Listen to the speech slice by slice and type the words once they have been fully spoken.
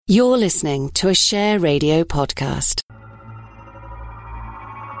You're listening to a Share Radio podcast.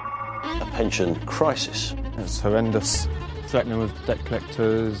 A pension crisis. It's horrendous, threatening with debt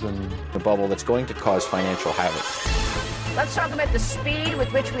collectors and A bubble that's going to cause financial havoc. Let's talk about the speed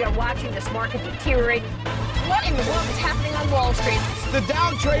with which we are watching this market deteriorate. What in the world is happening on Wall Street? The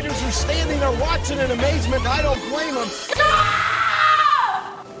Dow traders are standing there watching in amazement. I don't blame them.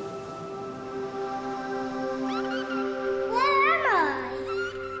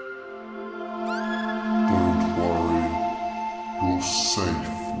 Don't worry, you're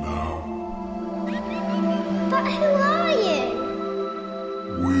safe now. But who are you?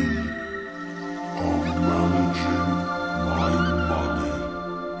 We are managing my money.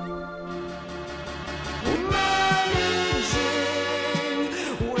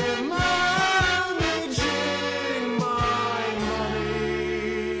 We're managing my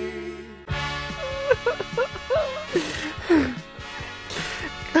money.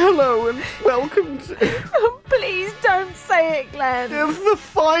 Hello and welcome to Please don't say it, Glenn. the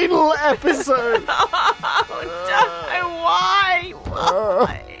final episode Oh, no, why?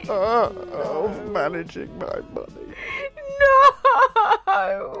 Why? of Managing My Money. No.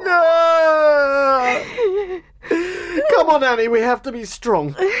 Come on, Annie, we have to be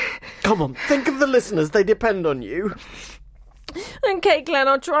strong. Come on, think of the listeners, they depend on you. Okay, Glenn,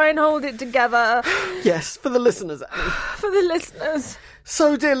 I'll try and hold it together Yes, for the listeners, Annie. for the listeners.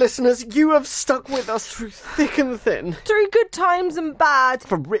 So, dear listeners, you have stuck with us through thick and thin. Through good times and bad,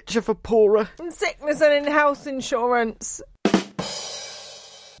 For richer, for poorer, in sickness and in health insurance.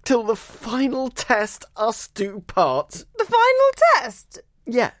 till the final test us do part. The final test.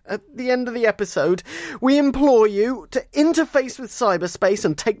 Yeah, at the end of the episode, we implore you to interface with cyberspace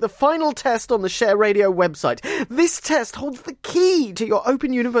and take the final test on the Share Radio website. This test holds the key to your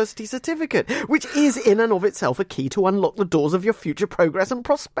Open University certificate, which is in and of itself a key to unlock the doors of your future progress and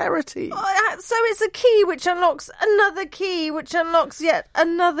prosperity. So it's a key which unlocks another key, which unlocks yet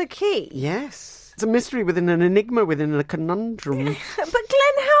another key. Yes. It's a mystery within an enigma within a conundrum. But Glenn,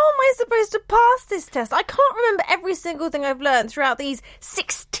 how am I supposed to pass this test? I can't remember every single thing I've learned throughout these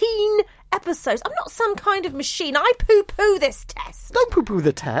 16 episodes. I'm not some kind of machine. I poo-poo this test. Don't poo-poo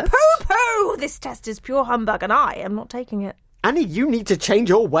the test. Poo-poo! This test is pure humbug and I am not taking it. Annie, you need to change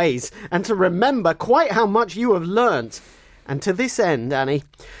your ways and to remember quite how much you have learnt. And to this end, Annie,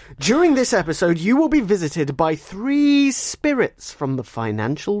 during this episode, you will be visited by 3 spirits from the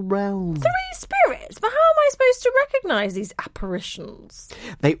financial realm. 3 spirits? But how am I supposed to recognise these apparitions?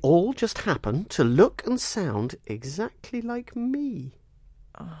 They all just happen to look and sound exactly like me.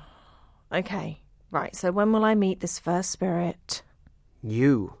 Okay, right, so when will I meet this first spirit?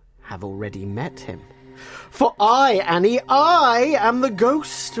 You have already met him. For I, Annie, I am the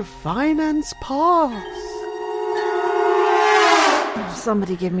ghost of finance past.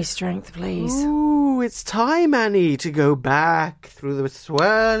 Somebody give me strength, please. Ooh, it's time, Annie, to go back through the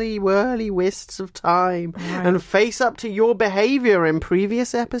swirly-whirly wisps of time and face up to your behaviour in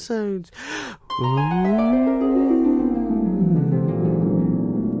previous episodes.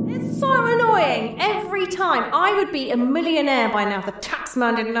 It's so annoying. Every time. I would be a millionaire by now if the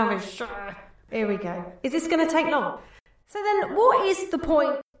taxman didn't have his share. Here we go. Is this going to take long? So then, what is the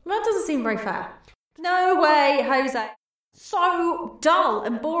point? That doesn't seem very fair. No way, Jose. So dull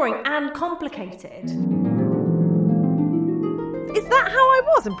and boring and complicated. Is that how I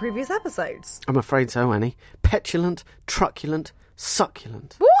was in previous episodes? I'm afraid so, Annie. Petulant, truculent,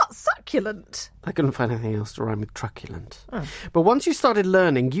 succulent. What? Succulent? I couldn't find anything else to rhyme with truculent. But once you started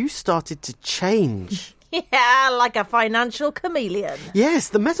learning, you started to change. Yeah, like a financial chameleon. Yes,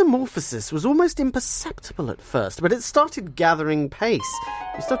 the metamorphosis was almost imperceptible at first, but it started gathering pace.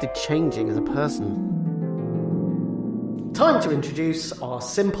 You started changing as a person. Time to introduce our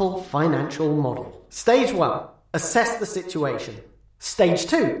simple financial model. Stage 1, assess the situation. Stage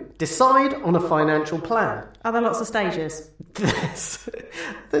 2, decide on a financial plan. Are there lots of stages?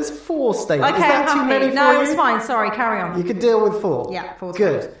 There's 4 stages. Okay, Is that I'm too many happy. for No, you? it's fine. Sorry, carry on. You can deal with 4? Yeah, 4's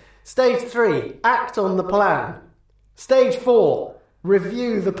Good. fine. Stage 3, act on the plan. Stage 4,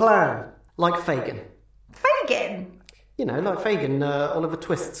 review the plan. Like Fagin. Fagin? You know, like Fagin, Oliver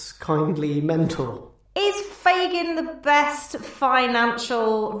Twist's kindly mentor. Is Fagin the best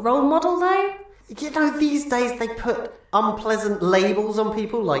financial role model, though? You know, these days they put unpleasant labels on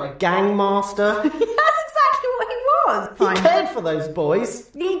people like gangmaster. That's exactly what he was. He cared for those boys.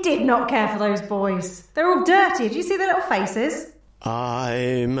 He did not care for those boys. They're all dirty. Did you see their little faces?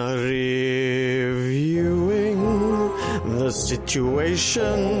 I'm reviewing the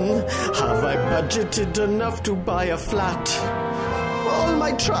situation. Have I budgeted enough to buy a flat? all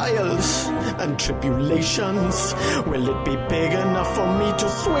my trials and tribulations, will it be big enough for me to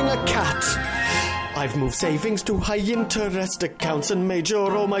swing a cat? I've moved savings to high-interest accounts and made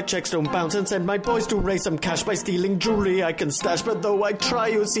sure all my checks don't bounce, and sent my boys to raise some cash by stealing jewelry I can stash. But though I try,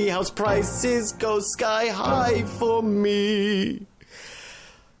 you see, house prices go sky high for me.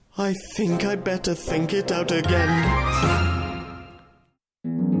 I think I'd better think it out again.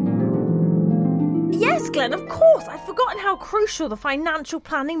 Yes, Glenn, of course. I'd forgotten how crucial the financial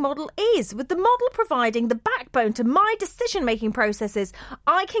planning model is. With the model providing the backbone to my decision-making processes,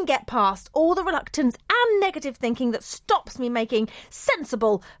 I can get past all the reluctance and negative thinking that stops me making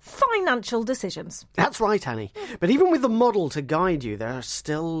sensible financial decisions. That's right, Annie. But even with the model to guide you, there are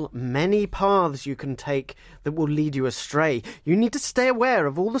still many paths you can take that will lead you astray. You need to stay aware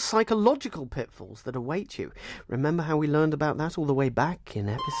of all the psychological pitfalls that await you. Remember how we learned about that all the way back in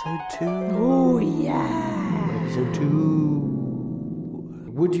episode 2? Oh, yeah. Episode 2.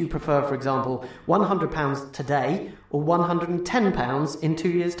 Would you prefer, for example, £100 today or £110 in 2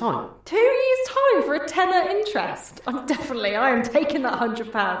 years' time? 2 years' time for a tenner interest? I am taking that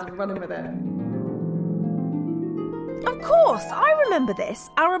 £100 and running with it. Of course, I remember this.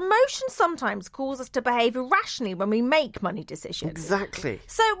 Our emotions sometimes cause us to behave irrationally when we make money decisions. Exactly.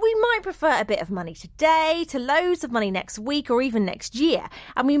 So we might prefer a bit of money today to loads of money next week or even next year.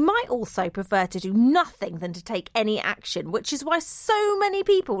 And we might also prefer to do nothing than to take any action, which is why so many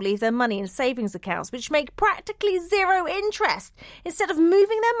people leave their money in savings accounts, which make practically zero interest, instead of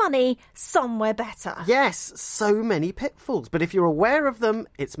moving their money somewhere better. Yes, so many pitfalls. But if you're aware of them,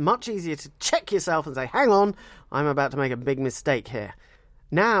 it's much easier to check yourself and say, hang on, I'm about to make a big mistake here.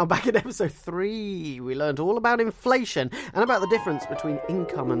 Now, back in episode 3, we learned all about inflation and about the difference between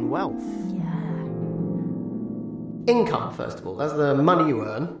income and wealth. Yeah. Income, first of all, that's the money you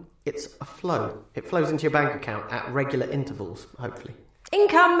earn. It's a flow. It flows into your bank account at regular intervals, hopefully.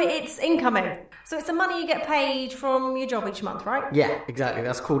 Income, it's incoming. So it's the money you get paid from your job each month, right? Yeah, exactly.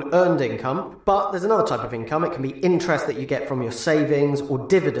 That's called earned income. But there's another type of income. It can be interest that you get from your savings, or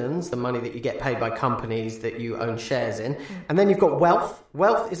dividends, the money that you get paid by companies that you own shares in. And then you've got wealth.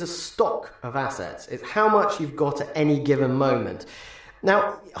 Wealth is a stock of assets. It's how much you've got at any given moment.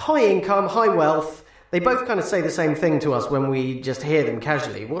 Now, high income, high wealth, they both kind of say the same thing to us when we just hear them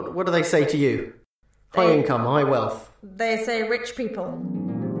casually. What do they say to you? High income, high wealth. They say rich people.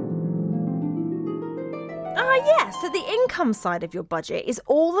 So the income side of your budget is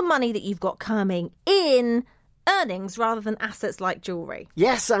all the money that you've got coming in, earnings rather than assets like jewellery.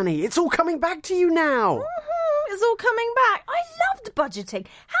 Yes, Annie, it's all coming back to you now. It's all coming back. I loved budgeting.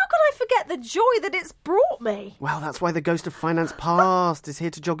 How could I forget the joy that it's brought me? Well, that's why the Ghost of Finance Past is here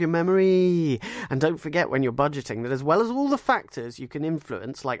to jog your memory. And don't forget when you're budgeting that as well as all the factors you can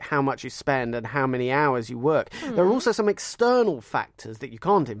influence, like how much you spend and how many hours you work, there are also some external factors that you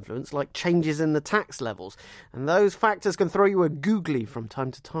can't influence, like changes in the tax levels. And those factors can throw you a googly from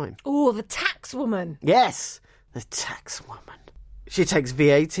time to time. Oh, the tax woman. Yes, the tax woman. She takes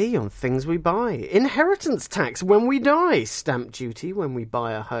VAT on things we buy, inheritance tax when we die, stamp duty when we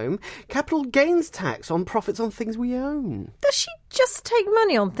buy a home, capital gains tax on profits on things we own. Does she just take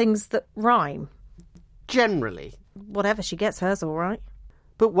money on things that rhyme? Generally. Whatever she gets, hers all right.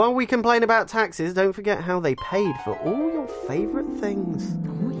 But while we complain about taxes, don't forget how they paid for all your favourite things.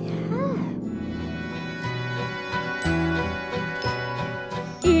 Oh, yeah.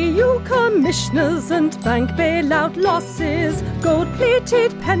 EU commissioners and bank bailout losses,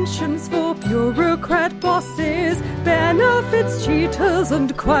 gold-plated pensions for bureaucrat bosses, benefits cheaters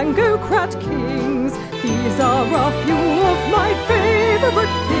and quangocrat kings. These are a few of my favourite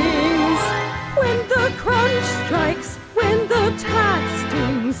things. When the crunch strikes, when the tax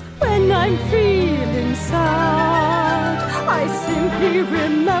stings, when I'm feeling sad, I simply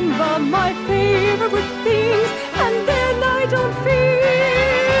remember my favourite things, and then I don't feel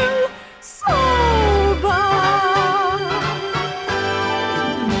so bad.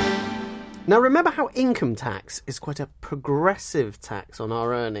 Now remember how income tax is quite a progressive tax on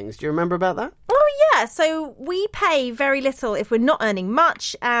our earnings. Do you remember about that? Oh yeah, so we pay very little if we're not earning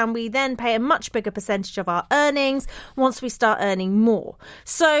much, and we then pay a much bigger percentage of our earnings once we start earning more.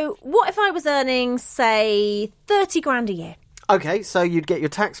 So what if I was earning, say, 30 grand a year? Okay, so you'd get your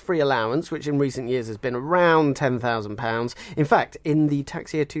tax-free allowance, which in recent years has been around £10,000. In fact, in the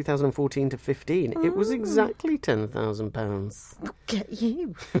tax year 2014 to 15, it was exactly £10,000. Look at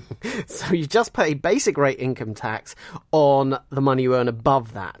you. So you just pay basic rate income tax on the money you earn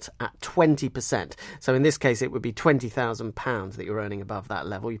above that at 20%. So in this case, it would be £20,000 that you're earning above that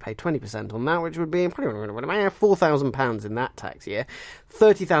level. You pay 20% on that, which would be £4,000 in that tax year.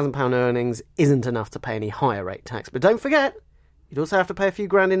 £30,000 earnings isn't enough to pay any higher rate tax. But don't forget, You'd also have to pay a few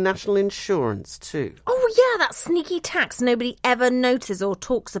grand in national insurance, too. Oh, yeah, that sneaky tax nobody ever notices or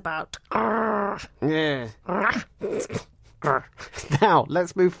talks about. Yeah. Now,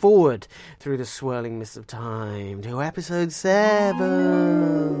 let's move forward through the swirling mist of time to episode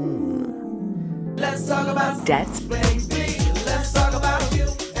 7. Let's talk about debts. Baby. Let's talk about you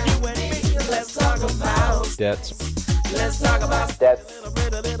and me. Let's talk about debts. Let's talk about Debts.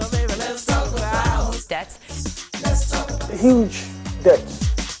 Let's talk about Debts. Let's talk about Huge debts.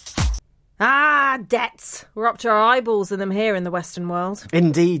 Ah, debts. We're up to our eyeballs in them here in the Western world.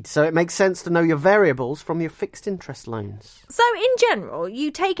 Indeed, so it makes sense to know your variables from your fixed interest loans. So, in general, you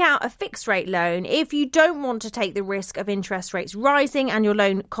take out a fixed rate loan if you don't want to take the risk of interest rates rising and your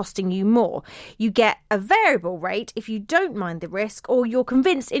loan costing you more. You get a variable rate if you don't mind the risk or you're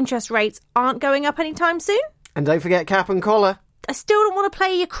convinced interest rates aren't going up anytime soon. And don't forget cap and collar. I still don't want to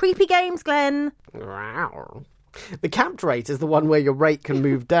play your creepy games, Glenn. The capped rate is the one where your rate can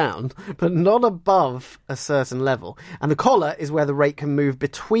move down, but not above a certain level. And the collar is where the rate can move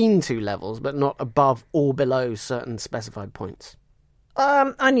between two levels, but not above or below certain specified points.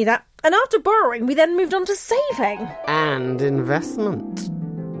 I knew that. And after borrowing, we then moved on to saving. And investment.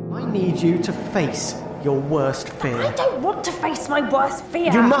 I need you to face your worst fear. I don't want to face my worst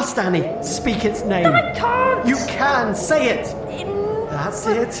fear. You must, Annie. Speak its name. No, I can't. You can. Say it. That's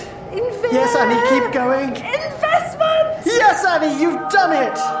it. Yes, Annie, keep going. Investment! Yes, Annie, you've done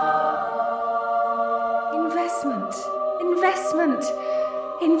it! Investment. Investment.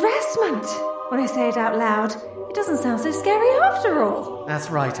 Investment. When I say it out loud, it doesn't sound so scary after all. That's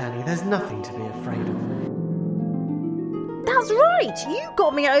right, Annie. There's nothing to be afraid of. That's right. You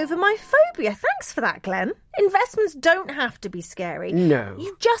got me over my phobia. Thanks for that, Glenn. Investments don't have to be scary. No.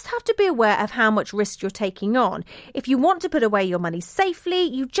 You just have to be aware of how much risk you're taking on. If you want to put away your money safely,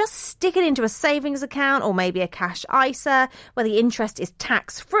 you just stick it into a savings account or maybe a cash ISA where the interest is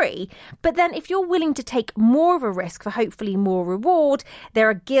tax-free. But then if you're willing to take more of a risk for hopefully more reward, there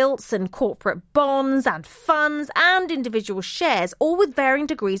are gilts and corporate bonds and funds and individual shares, all with varying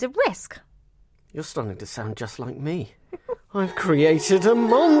degrees of risk. You're starting to sound just like me. I've created a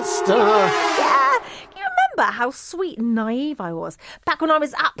monster! Yeah, you remember how sweet and naive I was back when I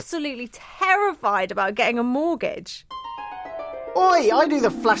was absolutely terrified about getting a mortgage? Oi, I do the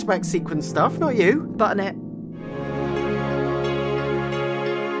flashback sequence stuff, not you. Button it.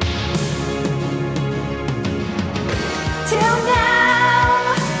 Till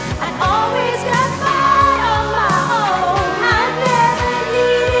now, I always got by on my own. I never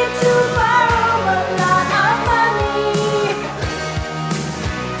needed to borrow a lot of money.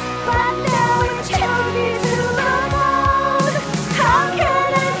 But now it tells me to the moon. How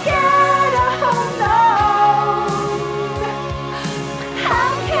can I get a home loan? How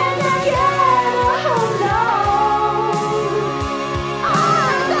can I get a home loan?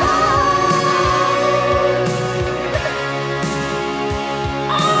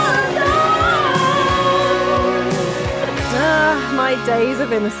 My days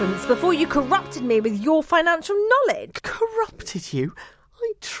of innocence before you corrupted me with your financial knowledge. Corrupted you?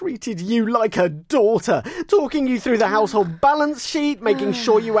 I treated you like a daughter, talking you through the household balance sheet, making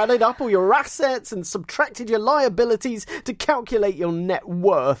sure you added up all your assets and subtracted your liabilities to calculate your net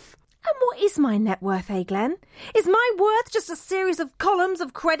worth. And what is my net worth, Glenn? Is my worth just a series of columns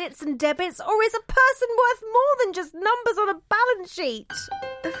of credits and debits, or is a person worth more than just numbers on a balance sheet?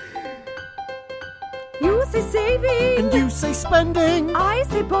 You say saving. And you say spending. I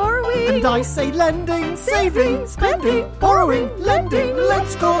say borrowing. And I say lending. Saving, spending, borrowing, lending.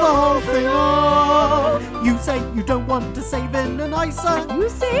 Let's call the whole thing off. You say you don't want to save in an ISA. You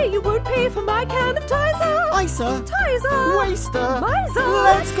say you won't pay for my can of Tizer. ISA. Tizer. Waster. Miser.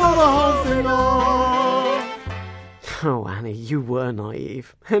 Let's call the whole thing off. Oh, Annie, you were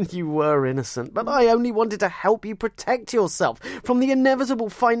naive, and you were innocent, but I only wanted to help you protect yourself from the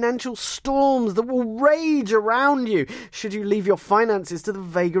inevitable financial storms that will rage around you should you leave your finances to the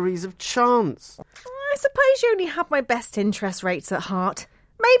vagaries of chance. I suppose you only have my best interest rates at heart.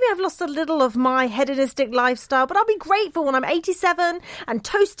 Maybe I've lost a little of my hedonistic lifestyle, but I'll be grateful when I'm 87 and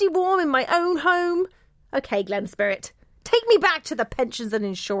toasty warm in my own home. Okay, Glenn Spirit, take me back to the pensions and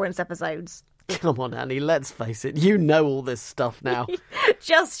insurance episodes. Come on, Annie, let's face it. You know all this stuff now.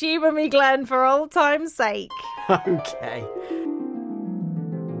 Just humour me, Glenn, for old time's sake. Okay.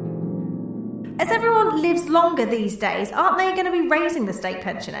 As everyone lives longer these days, aren't they going to be raising the state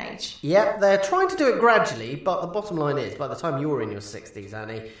pension age? Yep, they're trying to do it gradually, but the bottom line is, by the time you're in your 60s,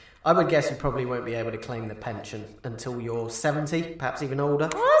 Annie, I would guess you probably won't be able to claim the pension until you're 70, perhaps even older.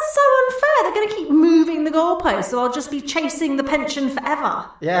 Oh, that's so unfair. They're going to keep moving the goalposts, so I'll just be chasing the pension forever.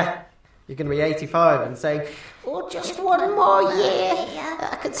 Yeah, You're going to be 85 and saying, Oh, just one more year.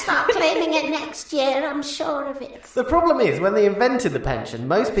 I could start claiming it next year, I'm sure of it. The problem is, when they invented the pension,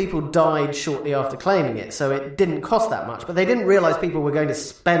 most people died shortly after claiming it, so it didn't cost that much. But they didn't realise people were going to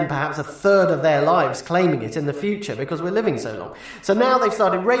spend perhaps a third of their lives claiming it in the future because we're living so long. So now they've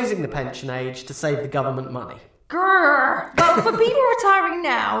started raising the pension age to save the government money. Grrr. But for people retiring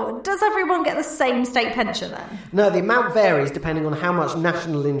now, does everyone get the same state pension then? No, the amount varies depending on how much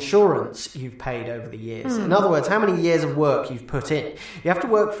national insurance you've paid over the years. In other words, how many years of work you've put in. You have to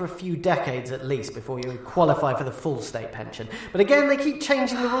work for a few decades at least before you qualify for the full state pension. But again, they keep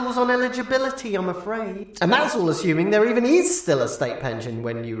changing the rules on eligibility, I'm afraid. And that's all assuming there even is still a state pension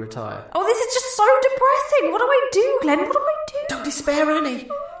when you retire. Oh, this is just so depressing. What do I do, Glenn? What do I do? Don't despair, Annie.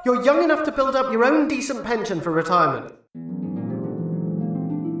 You're young enough to build up your own decent pension for retirement.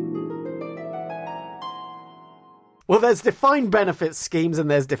 Well, there's defined benefits schemes and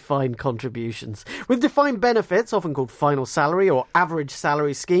there's defined contributions. With defined benefits, often called final salary or average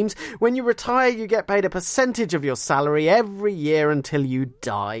salary schemes, when you retire you get paid a percentage of your salary every year until you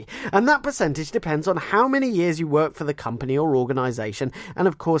die. And that percentage depends on how many years you work for the company or organisation and,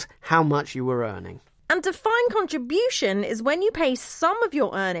 of course, how much you were earning. And defined contribution is when you pay some of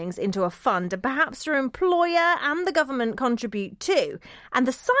your earnings into a fund and perhaps your employer and the government contribute too. And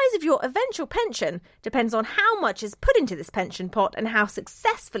the size of your eventual pension depends on how much is put into this pension pot and how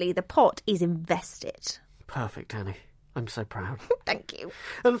successfully the pot is invested. Perfect, Annie. I'm so proud. Thank you.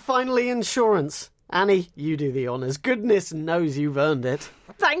 And finally, insurance. Annie, you do the honours. Goodness knows you've earned it.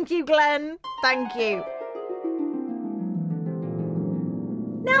 Thank you, Glenn. Thank you.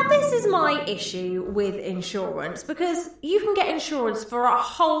 Now, this is my issue with insurance, because you can get insurance for a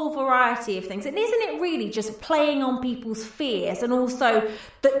whole variety of things. And isn't it really just playing on people's fears and also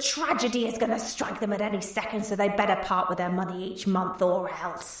that tragedy is going to strike them at any second, so they better part with their money each month or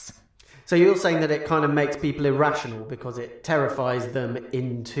else? So you're saying that it kind of makes people irrational because it terrifies them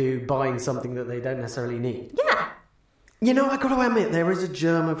into buying something that they don't necessarily need? Yeah. You know, I've got to admit, there is a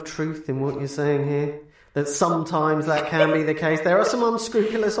germ of truth in what you're saying here. That sometimes that can be the case. There are some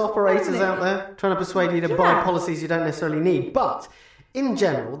unscrupulous operators out there trying to persuade you to buy policies you don't necessarily need. But in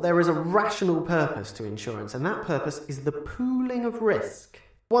general, there is a rational purpose to insurance, and that purpose is the pooling of risk.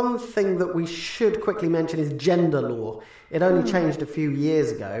 One thing that we should quickly mention is gender law. It only changed a few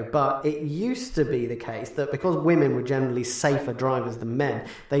years ago, but it used to be the case that because women were generally safer drivers than men,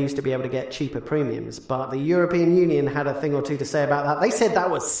 they used to be able to get cheaper premiums. But the European Union had a thing or two to say about that. They said that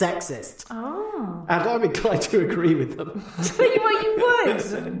was sexist. Oh. And I'm inclined to agree with them. Well, you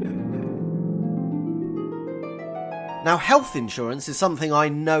would. Now, health insurance is something I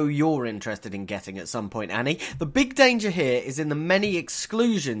know you're interested in getting at some point, Annie. The big danger here is in the many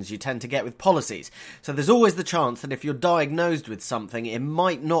exclusions you tend to get with policies. So there's always the chance that if you're diagnosed with something, it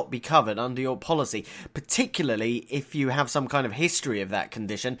might not be covered under your policy, particularly if you have some kind of history of that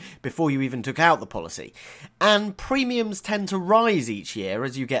condition before you even took out the policy. And premiums tend to rise each year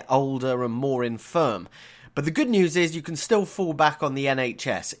as you get older and more infirm. But the good news is you can still fall back on the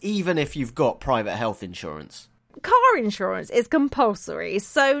NHS, even if you've got private health insurance. Car insurance is compulsory,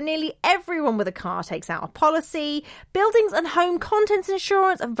 so nearly everyone with a car takes out a policy. Buildings and home contents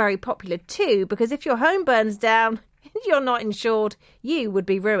insurance are very popular too, because if your home burns down and you're not insured, you would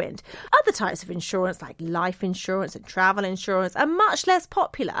be ruined. Other types of insurance, like life insurance and travel insurance, are much less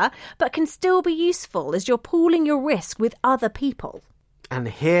popular, but can still be useful as you're pooling your risk with other people. And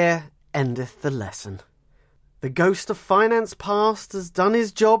here endeth the lesson. The ghost of finance past has done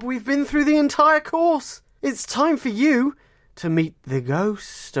his job. We've been through the entire course. It's time for you to meet the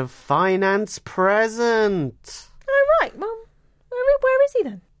ghost of finance present. Oh, right. Well, where is he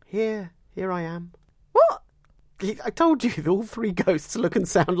then? Here I am. What? I told you, all three ghosts look and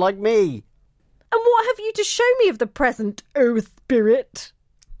sound like me. And what have you to show me of the present, oh spirit?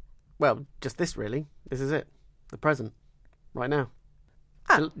 Well, just this, really. This is it. The present. Right now.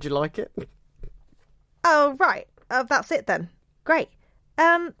 Do you like it? Oh, right. That's it then. Great.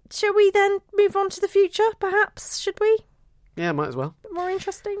 Shall we then move on to the future, perhaps? Should we? Yeah, might as well. Bit more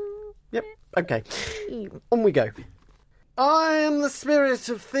interesting? Yep. Okay. On we go. I am the spirit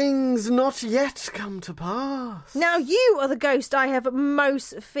of things not yet come to pass. Now you are the ghost I have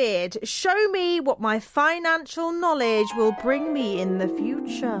most feared. Show me what my financial knowledge will bring me in the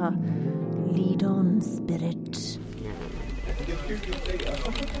future. Lead on, spirit.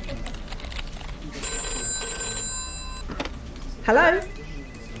 Hello?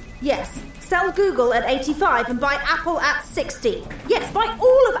 Yes. Sell Google at 85 and buy Apple at 60. Yes, buy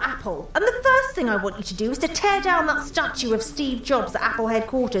all of Apple. And the first thing I want you to do is to tear down that statue of Steve Jobs at Apple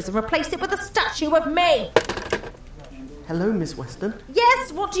headquarters and replace it with a statue of me. Hello, Miss Weston.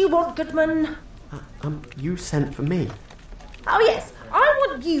 Yes, what do you want, Goodman? You sent for me. Oh, yes. I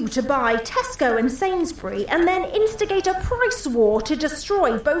want you to buy Tesco and Sainsbury and then instigate a price war to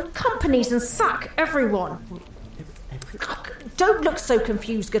destroy both companies and sack everyone. Don't look so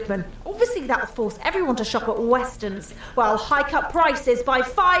confused, Goodman. Obviously that'll force everyone to shop at Weston's, while hike up prices by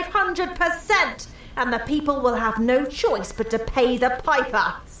 500%, and the people will have no choice but to pay the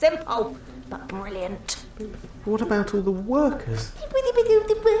piper. Simple, but brilliant. What about all the workers? What about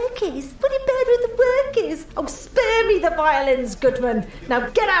the workers? What about the workers? Oh, spare me the violins, Goodman. Now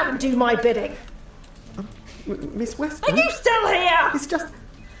get out and do my bidding. Miss Weston? Are you still here? It's just...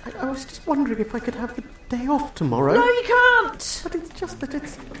 I was just wondering if I could have the day off tomorrow. No, you can't. But it's just that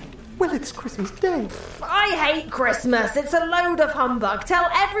it's... Well, it's Christmas Day. I hate Christmas. It's a load of humbug. Tell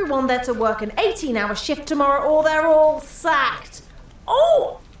everyone they're to work an 18-hour shift tomorrow or they're all sacked.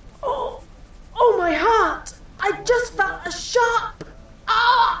 Oh, my heart. I just felt a sharp...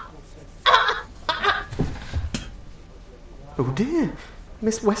 Oh, dear.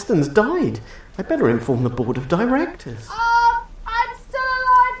 Miss Weston's died. I'd better inform the board of directors. I'm still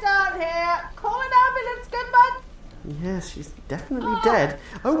alive down here. Call an ambulance, Goodman. Yes, she's definitely dead.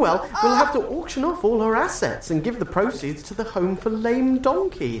 Oh, well, we'll have to auction off all her assets and give the proceeds to the Home for Lame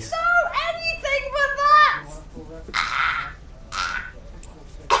Donkeys. No, anything but that.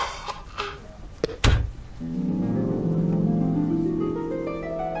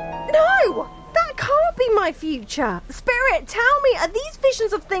 No! That can't be my future. Spirit, tell me, are these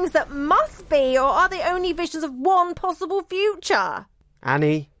visions of things that must be, or are they only visions of one possible future?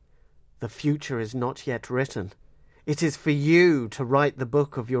 Annie, the future is not yet written. It is for you to write the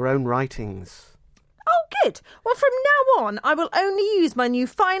book of your own writings. Oh, good. Well, from now on, I will only use my new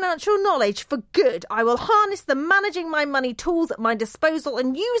financial knowledge for good. I will harness the managing my money tools at my disposal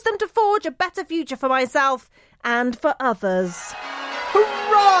and use them to forge a better future for myself and for others.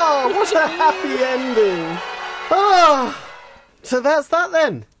 Hurrah! What a happy ending! So that's that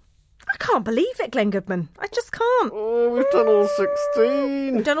then. I can't believe it, Glenn Goodman. I just can't. Oh, we've done all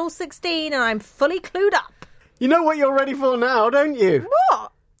 16. We've done all 16 and I'm fully clued up. You know what you're ready for now, don't you?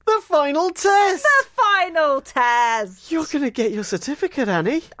 What? The final test! The final test! You're going to get your certificate,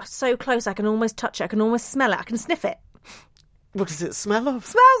 Annie. I'm so close I can almost touch it. I can almost smell it. I can sniff it. What does it smell of?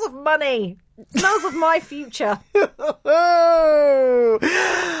 Smells of money. Smells of my future. Oh!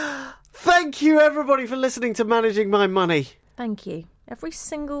 Thank you, everybody, for listening to Managing My Money. Thank you. Every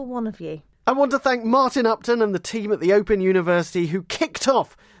single one of you. I want to thank Martin Upton and the team at the Open University who kicked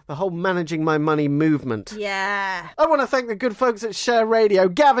off the whole Managing My Money movement. Yeah. I want to thank the good folks at Share Radio,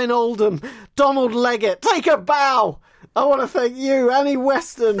 Gavin Oldham, Donald Leggett. Take a bow. I want to thank you, Annie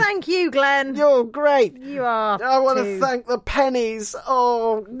Weston. Thank you, Glenn. You're great. You are. I want to thank the Pennies.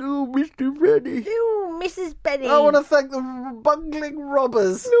 Oh, Mr. Penny. Oh, Mrs. Penny. I want to thank the bungling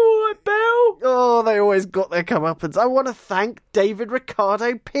robbers. No, Belle. Oh, they always got their comeuppance. I want to thank David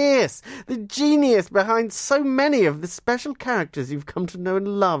Ricardo Pearce, the genius behind so many of the special characters you've come to know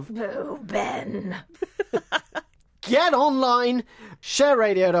and love. Oh, Ben. Get online,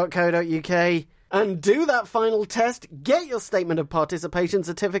 shareradio.co.uk, and do that final test. Get your statement of participation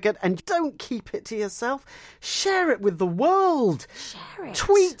certificate, and don't keep it to yourself. Share it with the world. Share it.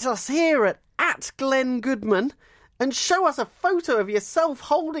 Tweet us here at Glenn Goodman and show us a photo of yourself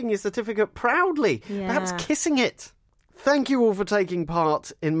holding your certificate proudly, perhaps kissing it. Thank you all for taking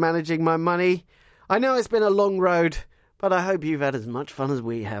part in Managing My Money. I know it's been a long road, but I hope you've had as much fun as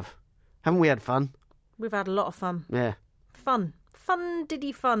we have. Haven't we had fun? We've had a lot of fun. Yeah. Fun. Fun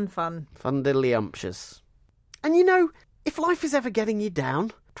diddly fun. Fun diddly umptious. And you know, if life is ever getting you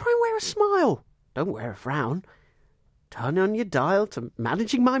down, try and wear a smile. Don't wear a frown. Turn on your dial to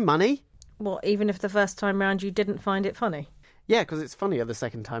Managing My Money. What, even if the first time round you didn't find it funny? Yeah, because it's funnier the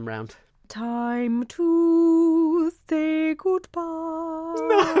second time round. Time to say goodbye.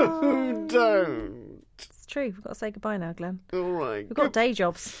 No, don't. It's true. We've got to say goodbye now, Glenn. All right. We've got day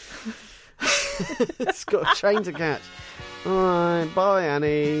jobs. It's got a train to catch. All right. Bye,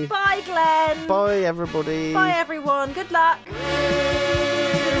 Annie. Bye, Glenn. Bye, everybody. Bye, everyone. Good luck.